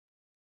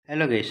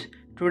Hello guys,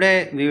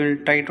 today we will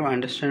try to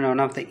understand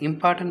one of the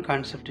important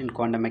concepts in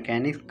quantum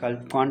mechanics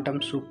called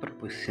quantum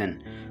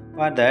superposition.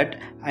 For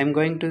that, I am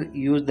going to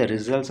use the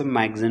results of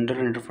Mach Zhender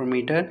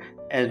interferometer.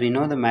 As we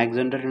know, the Mach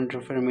Zhender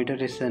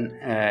interferometer is an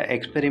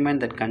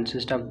experiment that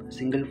consists of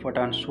single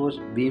photon source,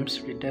 beam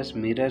splitters,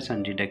 mirrors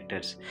and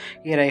detectors.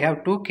 Here I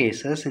have two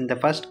cases. In the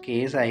first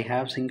case, I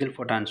have single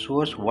photon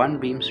source, one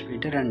beam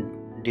splitter and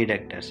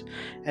detectors.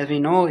 As we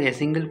know, a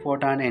single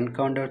photon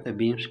encounters the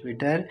beam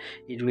splitter,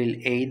 it will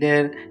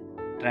either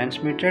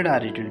transmitted or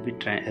it will be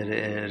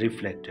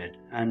reflected,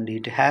 and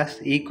it has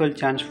equal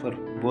chance for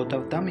both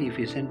of them. If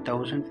you send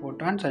 1000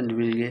 photons, and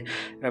will get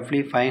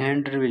roughly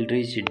 500 will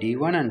reach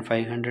D1 and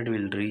 500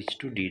 will reach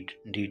to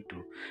D2.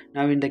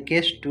 Now in the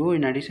case 2,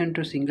 in addition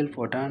to single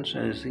photons,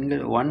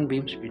 single one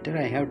beam splitter,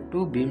 I have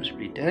two beam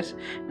splitters.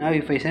 Now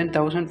if I send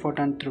 1000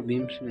 photons through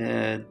beams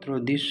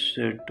through these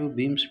two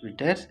beam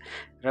splitters,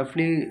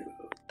 roughly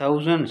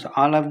thousands,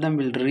 all of them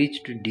will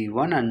reach to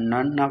D1 and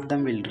none of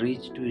them will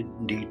reach to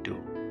D2.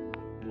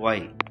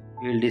 Why?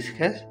 We will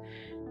discuss.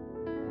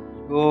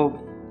 So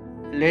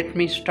let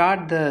me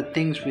start the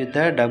things with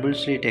the double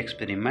slit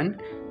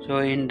experiment. So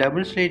in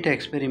double slit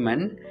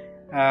experiment,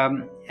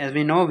 as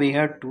we know, we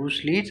have two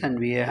slits and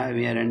we are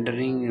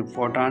entering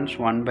photons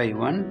one by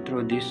one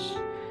through these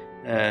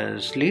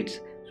slits.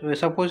 So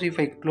suppose if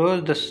I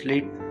close the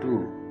slit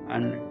 2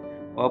 and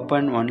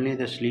open only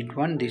the slit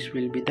 1, this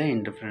will be the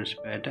interference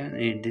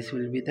pattern, this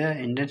will be the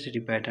intensity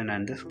pattern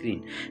on the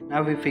screen.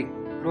 Now if I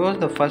close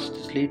the first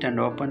slit and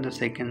open the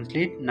second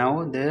slit,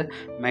 now the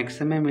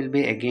maximum will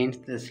be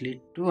against the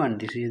slit 2 and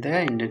this is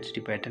the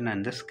intensity pattern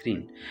on the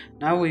screen.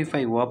 Now if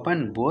I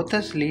open both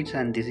the slits,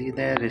 and this is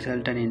the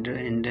resultant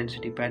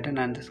intensity pattern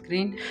on the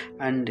screen,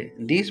 and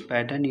this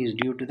pattern is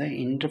due to the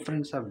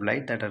interference of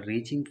light that are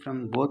reaching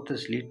from both the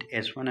slit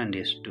S1 and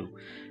S2.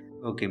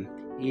 Okay,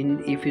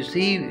 in if you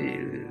see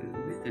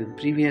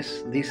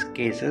previous these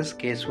cases,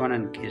 case 1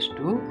 and case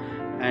 2,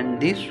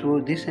 and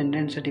this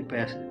intensity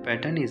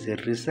pattern is a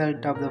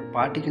result of the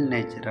particle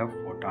nature of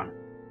photon.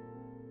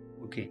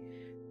 Okay,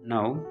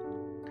 now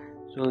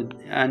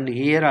and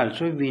here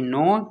also we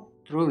know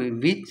through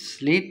which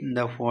slit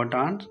the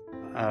photons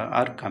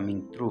are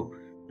coming through.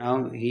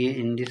 Now here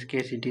in this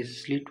case it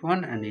is slit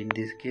 1 and in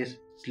this case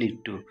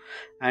slit 2,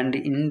 and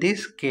in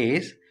this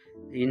case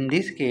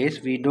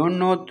we don't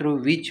know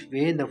through which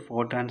way the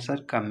photons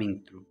are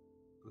coming through.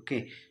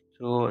 Okay,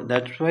 so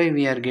that's why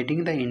we are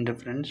getting the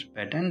interference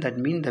pattern, that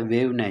means the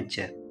wave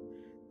nature.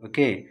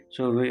 Okay,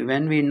 so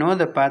when we know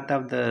the path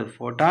of the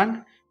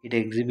photon, it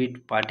exhibits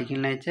particle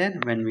nature.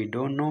 When we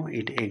don't know,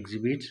 it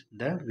exhibits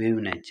the wave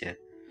nature.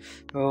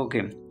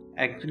 Okay,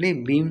 actually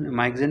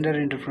Mach Zhender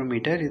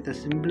interferometer is the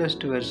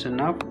simplest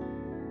version of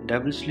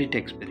double slit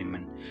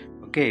experiment.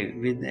 Okay,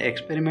 with the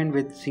experiment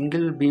with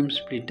single beam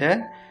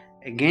splitter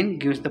again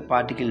gives the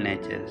particle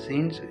nature.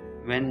 Since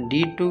when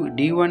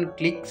D1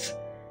 clicks,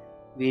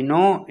 we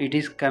know it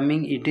is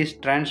coming, it is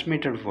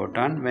transmitted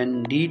photon.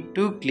 When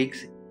D2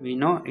 clicks, we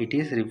know it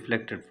is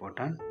reflected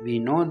photon. We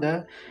know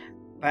the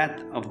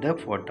path of the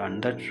photon,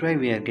 that's why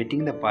we are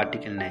getting the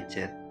particle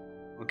nature.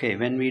 Okay,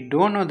 when we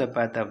don't know the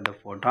path of the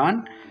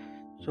photon,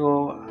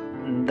 so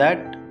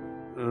that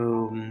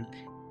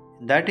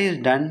that is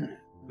done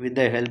with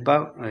the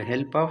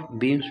help of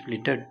beam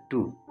splitter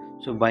 2.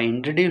 So by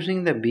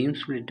introducing the beam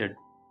splitter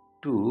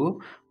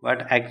 2,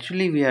 what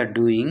actually we are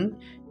doing,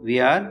 we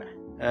are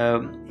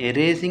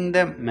erasing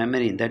the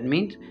memory. That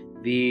means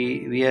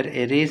we are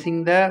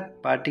erasing the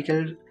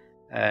particle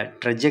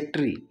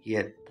trajectory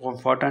here,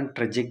 photon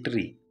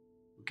trajectory.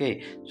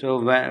 Okay,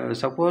 so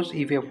suppose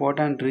if a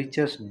photon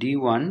reaches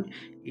D1,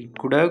 it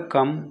could have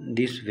come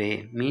this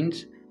way,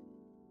 means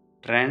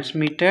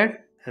transmitted,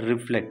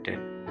 reflected,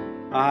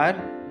 or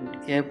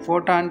a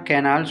photon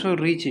can also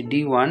reach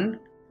D1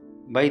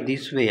 by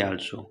this way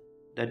also,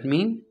 that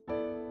means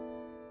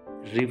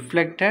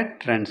reflected,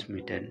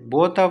 transmitted.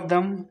 Both of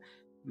them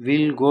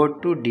will go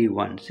to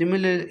D1.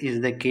 Similar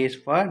is the case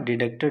for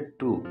detector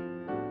 2.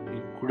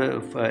 It could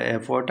have, a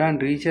photon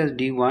reaches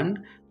D1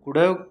 could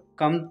have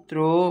come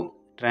through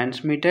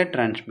transmitted,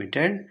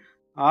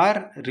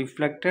 or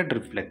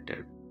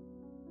reflected.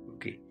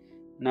 Okay,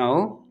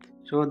 now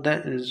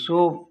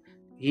so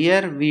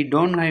here we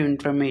don't have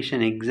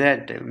information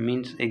exact,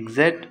 means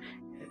exact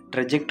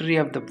trajectory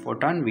of the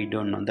photon we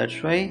don't know,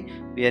 that's why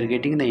we are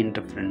getting the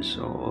interference.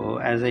 So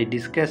as I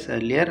discussed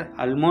earlier,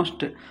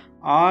 almost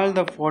all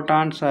the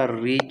photons are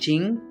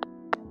reaching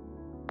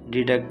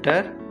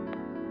detector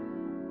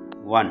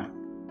 1.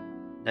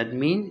 That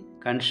means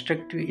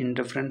constructive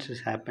interference is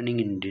happening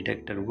in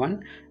detector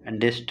 1 and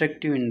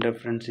destructive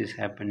interference is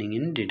happening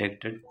in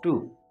detector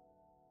 2.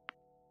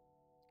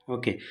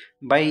 Okay,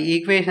 by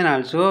equation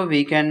also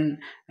we can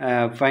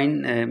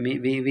find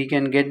we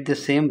can get the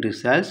same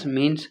results,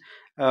 means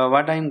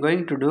what I am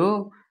going to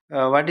do,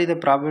 what is the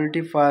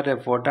probability for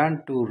a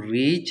photon to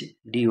reach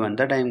D1,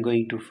 that I am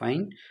going to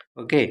find.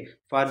 Okay,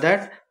 for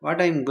that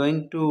what I am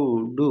going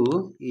to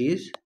do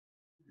is,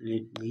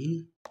 let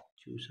me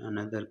choose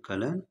another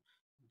color.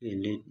 Okay,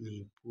 let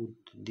me put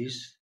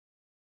this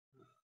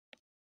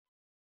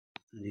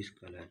this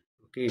color.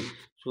 Okay,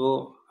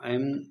 so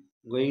I'm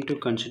going to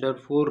consider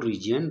four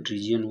region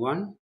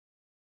 1.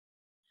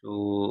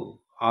 So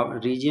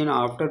region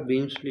after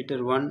beam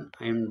splitter 1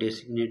 I am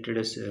designated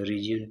as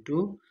region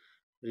 2.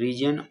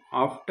 Region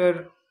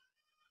after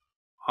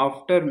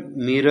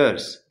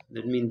mirrors,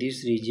 that means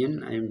this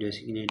region I am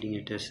designating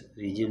it as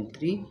region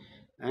 3,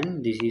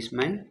 and this is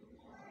my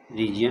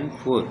region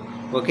 4.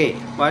 Okay,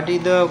 what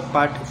is the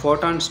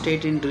photon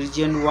state in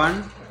region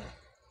 1?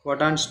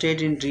 Photon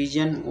state in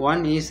region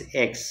 1 is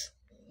X.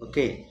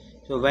 Okay,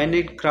 so when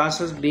it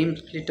crosses beam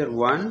splitter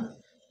 1,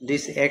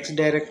 this X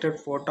directed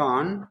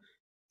photon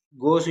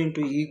goes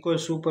into equal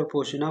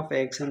superposition of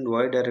X and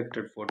Y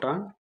directed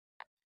photon,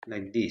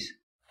 like this.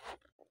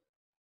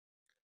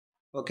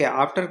 Okay,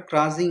 after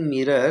crossing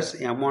mirrors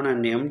M1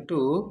 and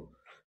M2,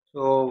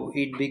 so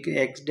it became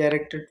X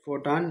directed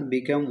photon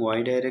become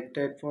Y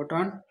directed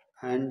photon,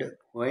 and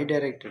Y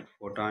directed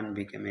photon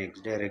became X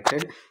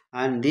directed,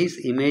 and this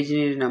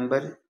imaginary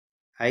number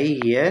I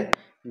here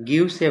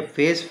gives a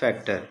phase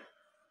factor,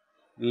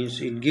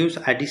 means it gives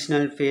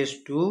additional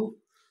phase to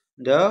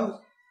the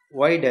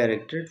Y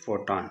directed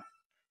photon.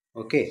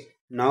 Okay,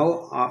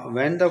 now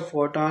when the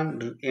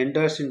photon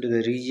enters into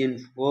the region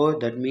 4,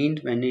 that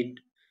means when it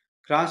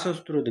crosses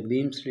through the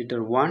beam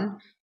splitter 1,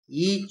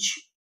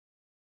 each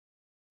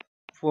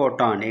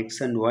photon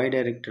X and Y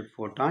directed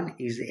photon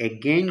is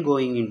again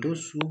going into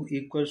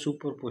equal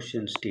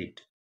superposition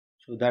state.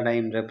 So that I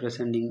am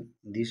representing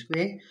this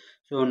way.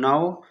 So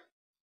now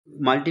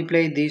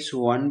multiply this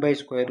 1 by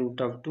square root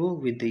of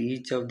 2 with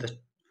each of the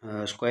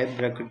square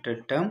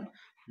bracketed term.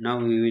 Now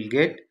we will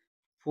get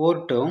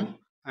 4 term,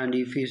 and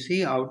if you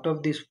see out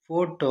of this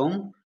 4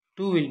 term,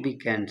 2 will be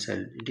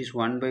cancelled. It is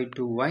 1 by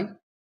 2y,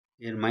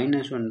 here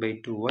minus 1 by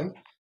 2y,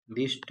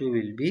 these two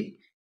will be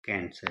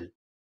cancelled.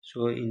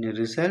 So in a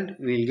result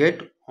we will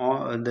get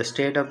the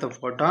state of the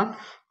photon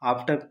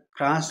after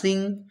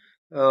crossing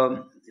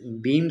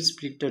beam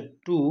splitter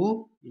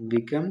 2, it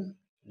become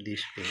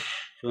this way.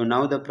 So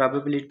now the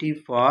probability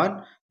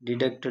for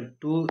detector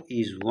 2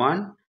 is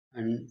 1,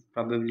 and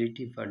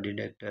probability for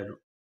detector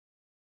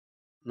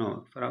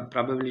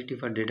probability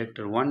for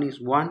detector 1 is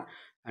 1,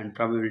 and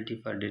probability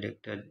for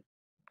detector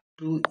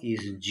 2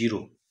 is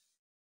 0.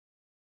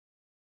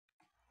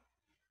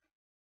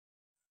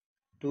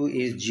 2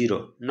 is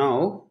 0.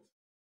 Now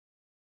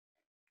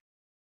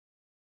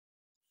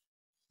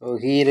so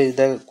here is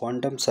the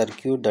quantum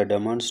circuit that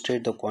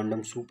demonstrate the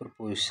quantum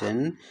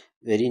superposition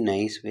very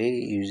nice way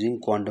using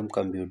quantum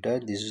computer.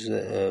 This is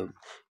a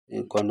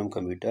quantum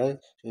computer.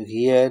 So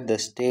here the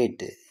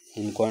state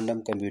in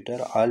quantum computer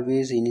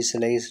always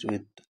initialized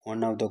with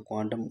one of the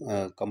quantum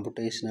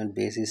computational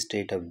basis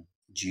state of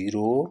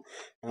 0.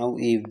 Now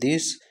if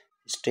this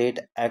state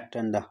act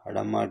on the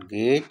Hadamard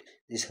gate,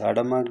 this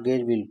Hadamard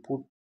gate will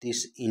put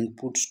this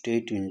input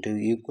state into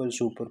equal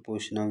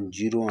superposition of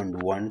 0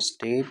 and 1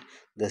 state.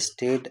 The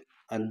state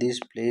at this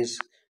place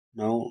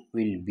now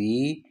will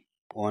be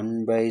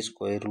 1 by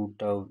square root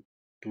of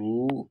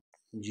 2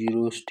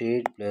 0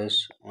 state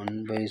plus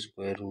 1 by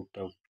square root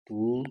of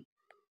 2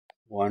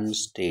 1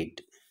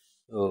 state.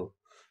 So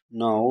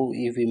now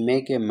if we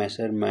make a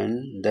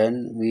measurement,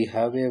 then we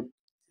have a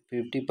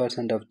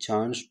 50% of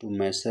chance to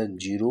measure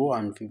 0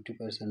 and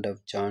 50%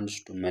 of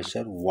chance to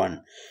measure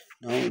 1.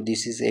 Now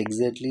this is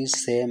exactly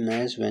same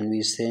as when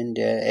we send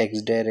a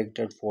X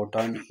directed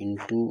photon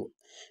into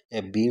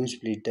a beam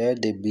splitter.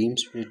 The beam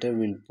splitter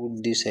will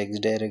put this X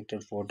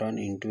directed photon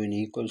into an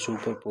equal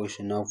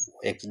superposition of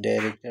X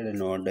directed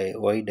and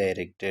Y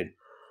directed.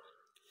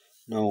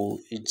 Now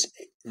it's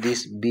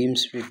this beam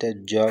splitter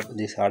job,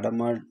 this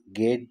Hadamard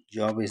gate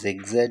job is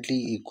exactly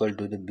equal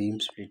to the beam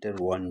splitter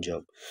 1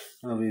 job.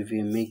 Now if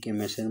we make a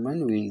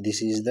measurement,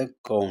 this is the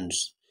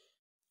counts,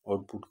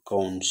 output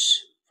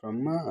counts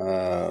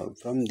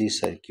from this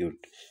circuit.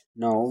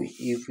 Now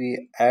if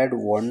we add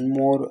one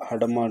more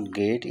Hadamard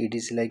gate, it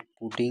is like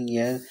putting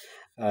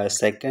a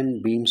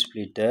second beam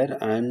splitter,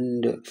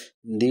 and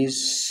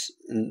this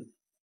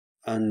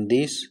and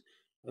this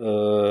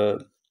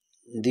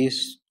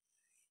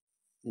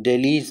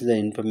deletes the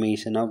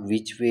information of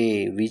which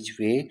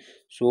way.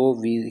 So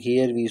we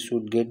here we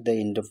should get the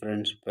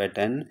interference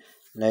pattern,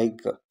 like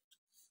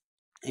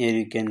here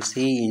you can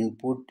see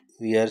input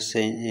we are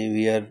saying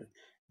we are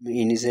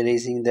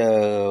initializing the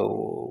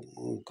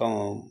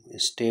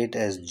state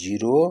as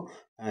 0,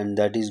 and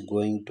that is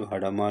going to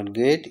Hadamard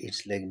gate.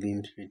 It's like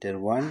beam splitter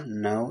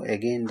 1. Now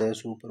again the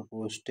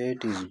superposed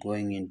state is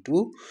going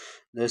into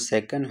the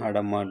second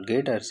Hadamard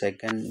gate or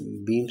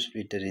second beam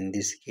splitter in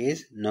this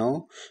case.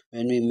 Now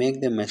when we make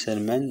the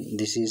measurement,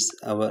 this is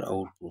our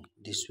output,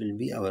 this will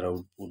be our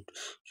output.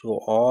 So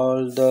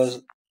all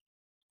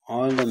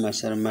the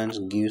measurements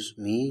gives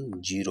me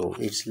 0.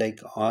 It's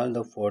like all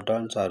the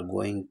photons are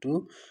going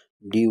to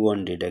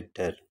D1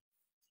 detector.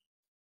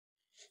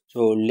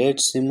 So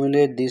let's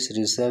simulate these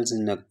results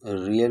in a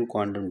real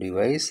quantum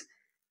device.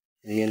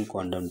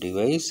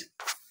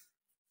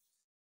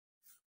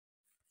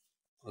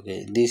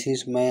 Okay, this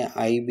is my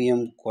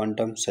IBM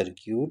quantum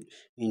circuit.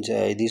 Means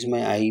this is my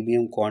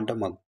IBM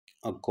quantum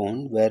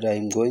account where I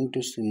am going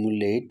to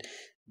simulate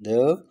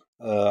the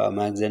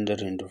Mach Zhender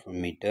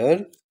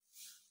interferometer.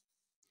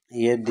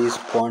 Here this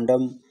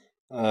quantum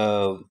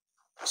uh,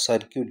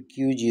 circuit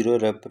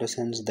Q0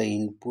 represents the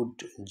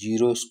input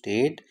 0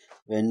 state.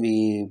 When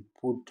we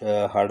put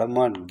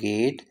Hadamard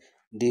gate,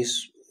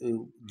 this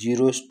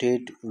 0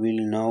 state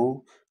will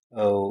now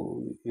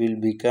will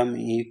become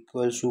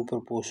equal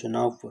superposition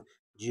of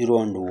 0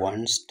 and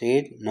 1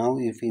 state. Now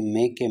if we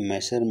make a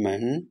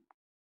measurement,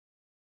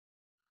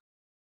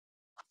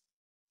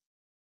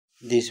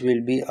 this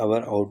will be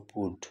our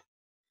output.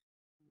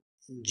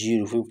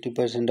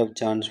 50% of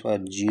chance for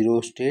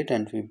 0 state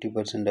and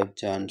 50% of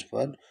chance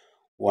for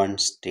 1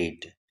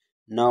 state.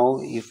 Now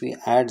if we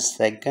add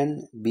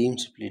second beam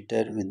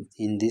splitter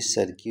in this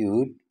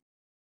circuit,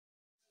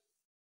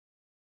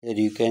 here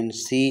you can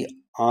see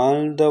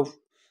all the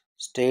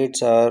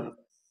states are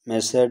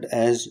measured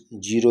as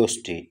 0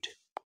 state,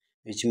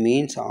 which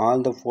means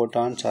all the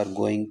photons are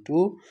going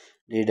to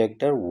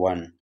detector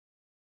 1.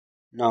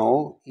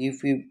 Now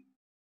if we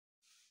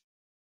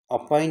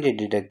appoint a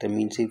detector,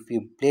 means if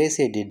you place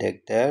a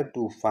detector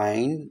to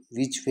find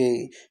which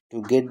way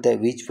to get the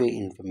which way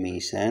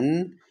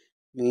information,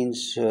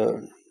 means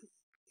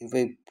if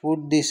I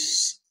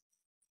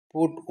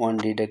put one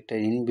detector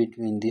in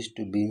between these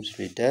two beam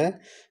splitter,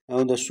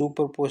 now the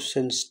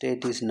superposition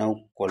state is now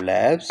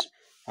collapsed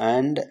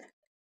and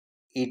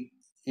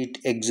it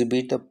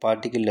exhibit a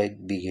particle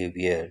like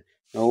behavior.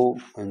 Now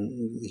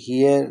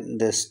here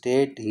the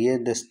state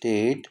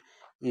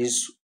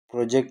is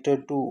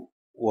projected to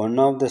one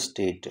of the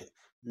state.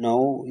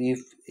 Now if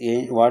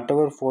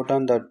whatever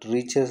photon that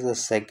reaches the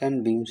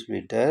second beam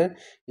splitter,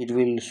 it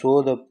will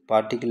show the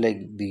particle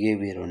like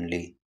behavior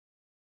only.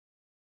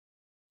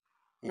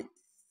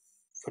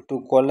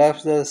 To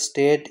collapse the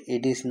state,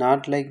 it is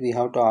not like we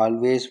have to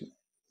always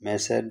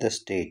measure the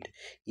state.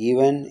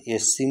 Even a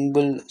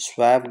simple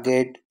swap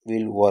gate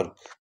will work.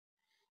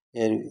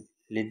 Here,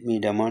 let me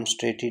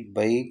demonstrate it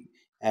by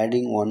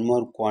adding one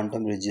more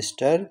quantum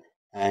register,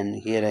 and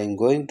here I am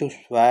going to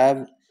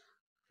swap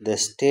the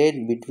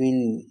state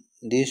between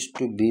these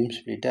two beam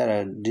splitter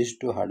or these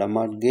two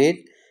Hadamard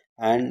gate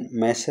and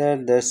measure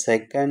the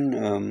second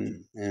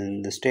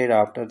and the state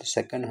after the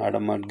second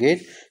Hadamard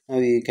gate. Now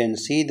you can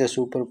see the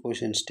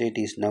superposition state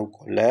is now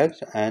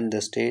collapsed and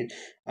the state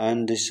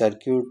and the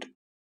circuit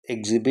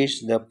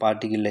exhibits the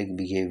particle like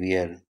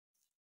behavior.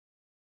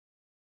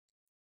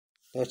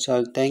 That's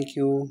all. Thank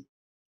you.